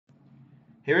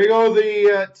Here we go,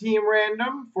 the team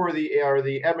random for the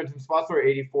Edmonton spots are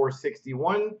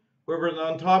 84-61. Whoever's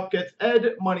on top gets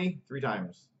Ed money 3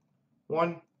 times.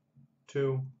 1,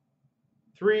 2,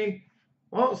 3.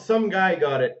 Well, some guy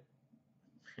got it.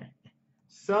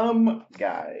 Some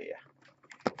guy.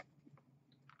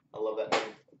 I love that name.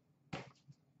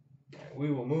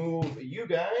 We will move you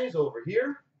guys over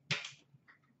here.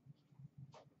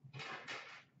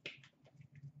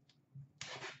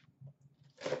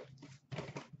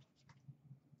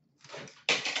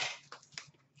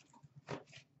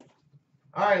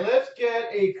 All right, let's get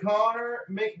a Connor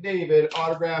McDavid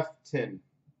autographed tin.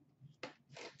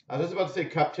 I was just about to say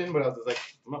cup tin, but I was just like,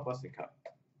 I'm not busting cup.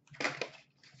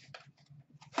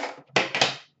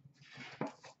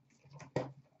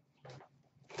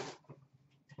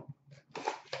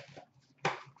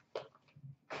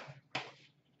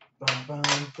 Bum, bum,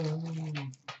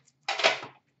 bum.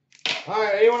 All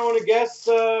right, anyone want to guess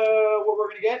what we're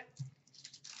going to get?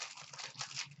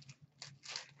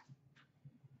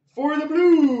 For the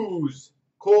Blues,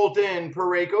 Colton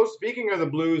Parayko. Speaking of the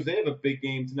Blues, they have a big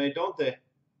game tonight, don't they?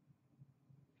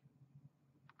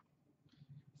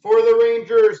 For the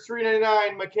Rangers,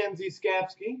 $3.99, Mackenzie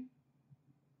Skapski.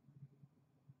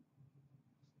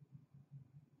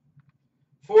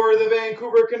 For the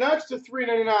Vancouver Canucks, to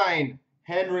 $3.99,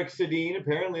 Henrik Sedin.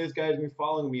 Apparently, this guy's been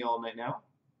following me all night now.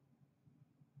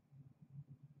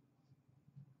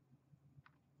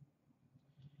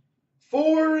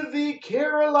 For the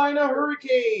Carolina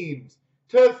Hurricanes,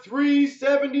 to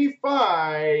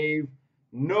 $3.75,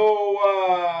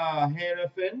 Noah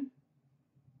Hanifin.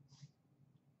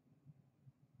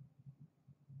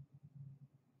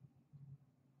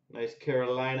 Nice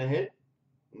Carolina hit,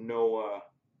 Noah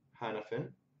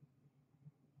Hanifin.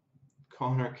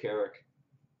 Connor Carrick.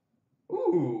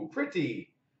 Ooh,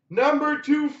 pretty. Number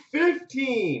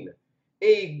 215,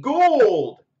 a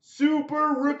gold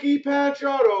super rookie patch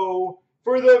auto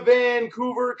for the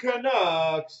Vancouver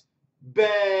Canucks,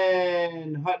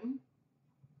 Ben Hutton.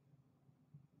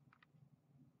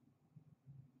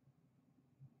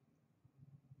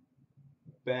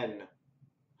 Ben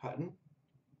Hutton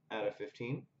out of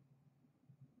 15.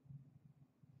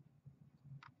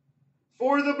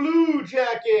 For the Blue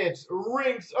Jackets,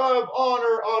 Rinks of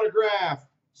Honor autograph,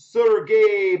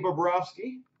 Sergei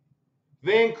Bobrovsky.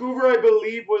 Vancouver, I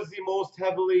believe, was the most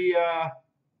heavily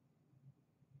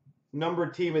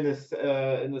numbered team in this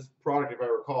product, if I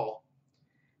recall.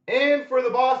 And for the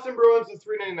Boston Bruins, the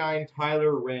 $3.99,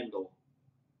 Tyler Randall.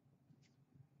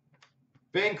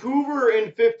 Vancouver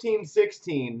in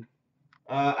 15-16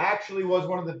 actually was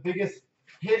one of the biggest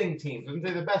hitting teams. I wouldn't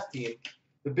say the best team.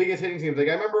 The biggest hitting teams. Like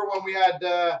I remember when we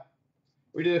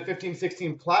did a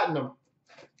 15-16 platinum,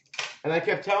 and I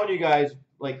kept telling you guys,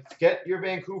 like, get your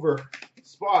Vancouver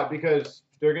spot because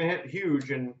they're gonna hit huge.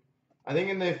 And I think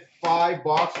in the 5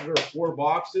 boxes or 4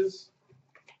 boxes,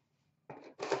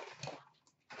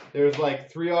 there's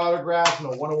like 3 autographs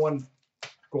and a 101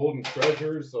 golden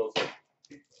treasures. So it's like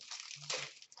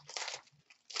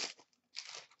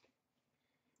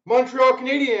Montreal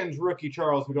Canadiens rookie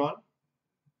Charles Hudon.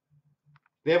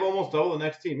 They have almost double the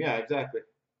next team. Yeah, exactly.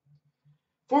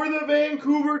 For the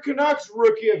Vancouver Canucks,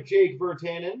 rookie of Jake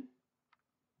Virtanen.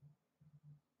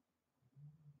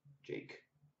 Jake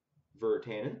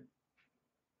Virtanen.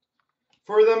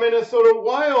 For the Minnesota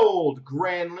Wild,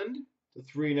 Granlund, the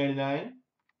 $3.99.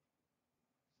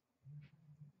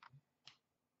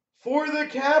 For the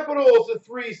Capitals, the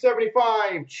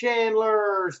 $3.75,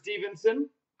 Chandler Stevenson.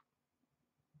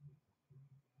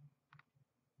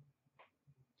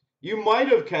 You might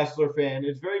have, Kessler fan.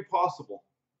 It's very possible.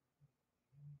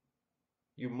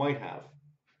 You might have.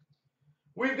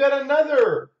 We've got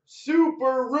another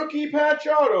super rookie patch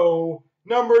auto,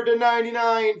 numbered to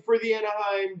 99 for the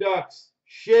Anaheim Ducks,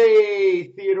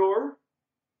 Shea Theodore.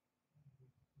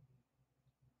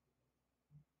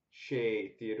 Shea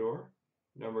Theodore,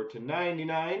 numbered to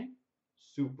 99,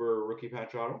 super rookie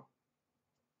patch auto.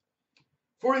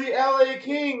 For the LA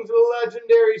Kings,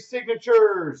 legendary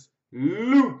signatures,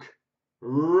 Luc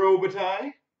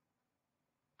Robitaille.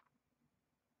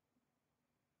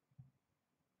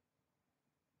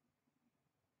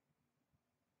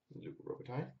 Luc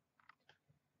Robitaille.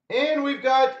 And we've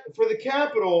got, for the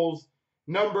Capitals,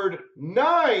 numbered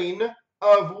 9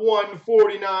 of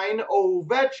 149,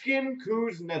 Ovechkin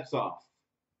Kuznetsov.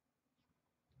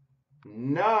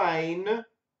 9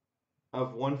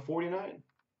 of 149.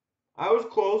 I was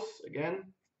close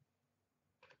again.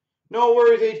 No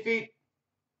worries, 8 feet.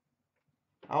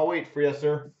 I'll wait for you,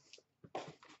 sir.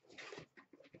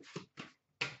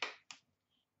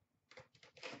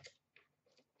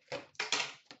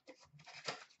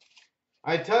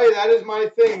 I tell you, that is my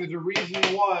thing. There's a reason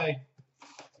why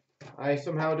I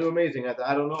somehow do amazing at that.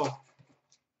 I don't know.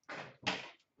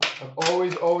 I've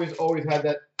always had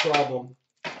that problem.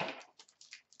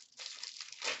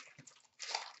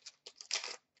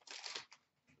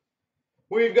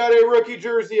 We've got a rookie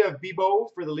jersey of Bebo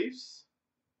for the Leafs.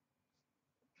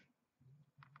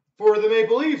 For the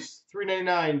Maple Leafs,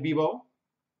 $3.99 Bebo.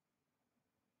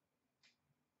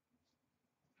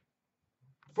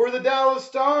 For the Dallas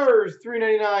Stars,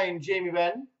 $3.99 Jamie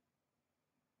Benn.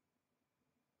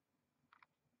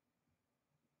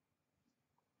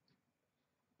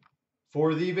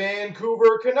 For the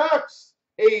Vancouver Canucks,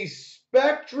 a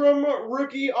Spectrum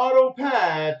rookie auto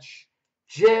patch,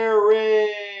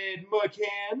 Jared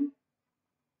McCann.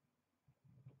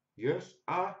 Yes,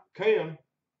 I can.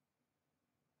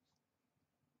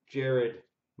 Jared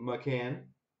McCann.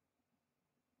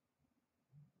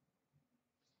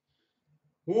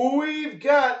 We've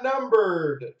got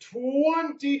numbered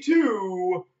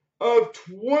 22 of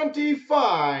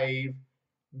 25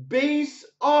 base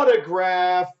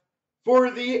autograph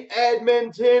for the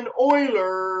Edmonton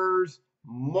Oilers,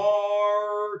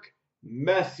 Mark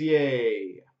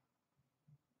Messier.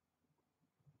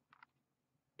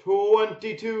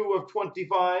 22 of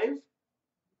 25,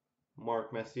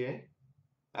 Mark Messier.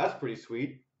 That's pretty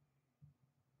sweet.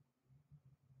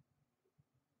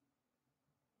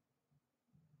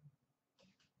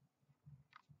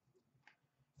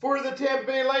 For the Tampa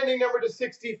Bay Lightning, number to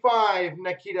 65,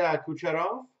 Nikita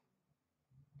Kucherov.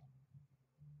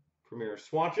 Premier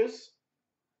swatches.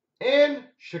 And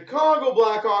Chicago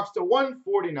Blackhawks to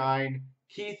 149,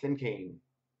 Keith and Kane.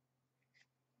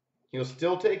 He'll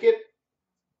still take it?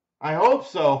 I hope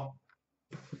so.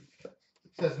 It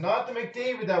says not the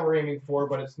McDavid that we're aiming for,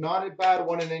 but it's not a bad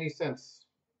one in any sense.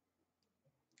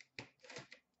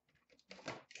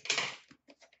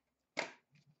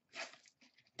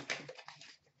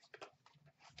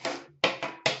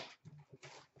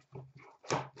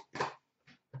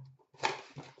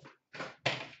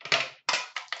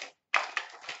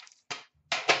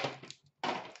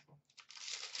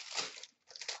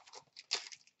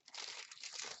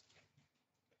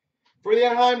 For the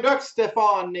Anaheim Ducks,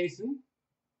 Stefan Nason.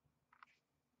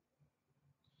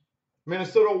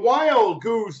 Minnesota Wild,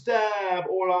 Gustav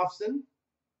Olofsson.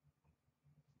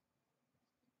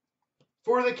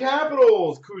 For the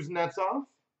Capitals, Kuznetsov,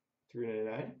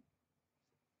 $3.99.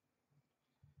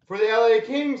 For the LA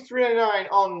Kings, $3.99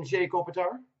 on Jay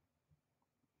Kopitar.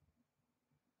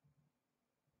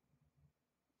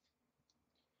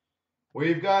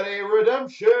 We've got a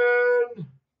redemption.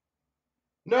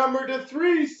 Number to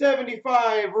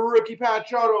 375, rookie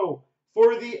patch auto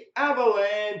for the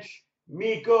Avalanche,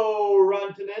 Mikko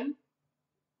Rantanen.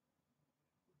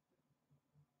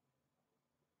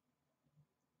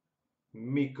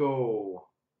 Mikko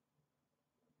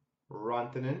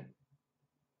Rantanen.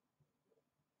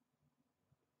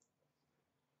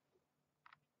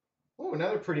 Oh,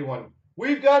 another pretty one.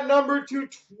 We've got number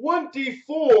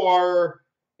 224,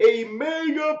 a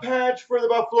mega patch for the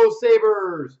Buffalo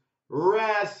Sabres,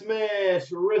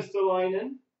 Rasmus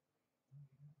Ristolainen.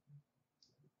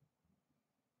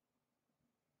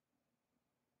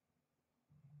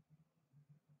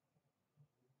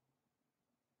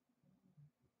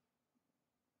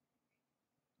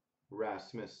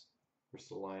 Rasmus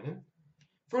Ristolainen.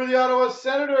 For the Ottawa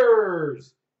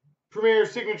Senators, premier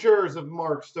signatures of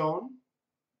Mark Stone.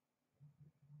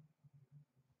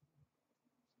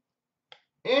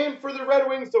 And for the Red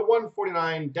Wings to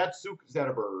 149, Datsuk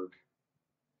Zetterberg.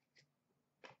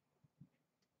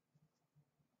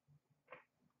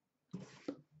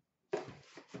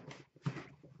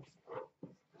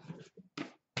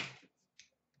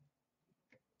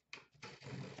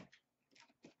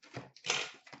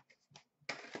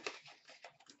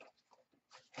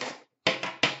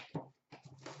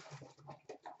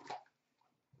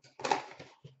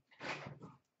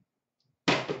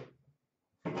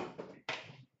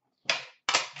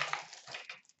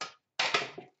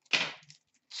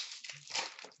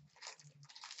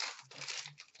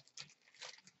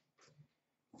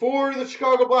 For the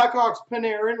Chicago Blackhawks,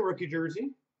 Panarin, rookie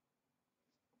jersey.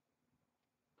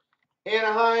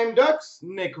 Anaheim Ducks,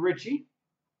 Nick Ritchie.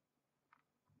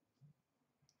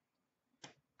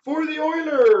 For the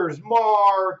Oilers,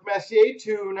 Mark Messier,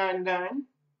 $2.99.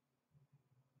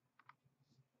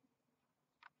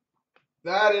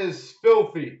 That is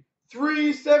filthy.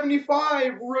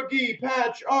 $3.75 rookie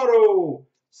patch auto,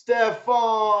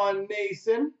 Stefan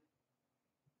Nason.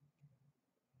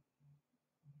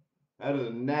 That is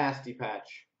a nasty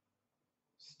patch.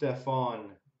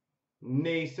 Stefan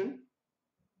Nason.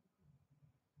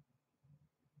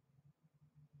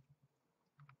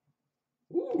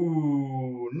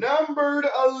 Ooh, numbered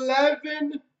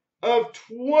 11 of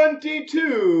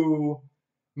 22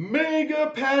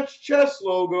 Mega Patch chess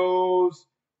logos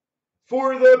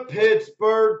for the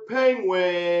Pittsburgh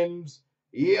Penguins.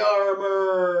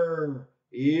 Yarmer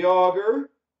Yager.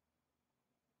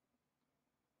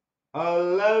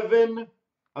 11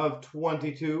 of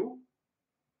 22.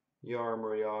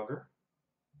 Yarmer Yager.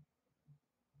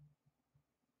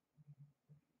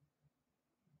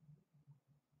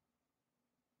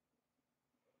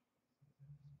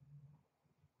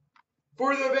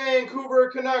 For the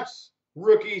Vancouver Canucks,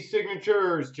 rookie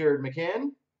signatures, Jared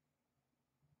McCann.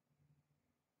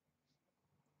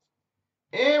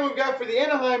 And we've got for the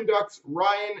Anaheim Ducks,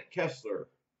 Ryan Kessler.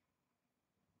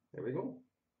 There we go.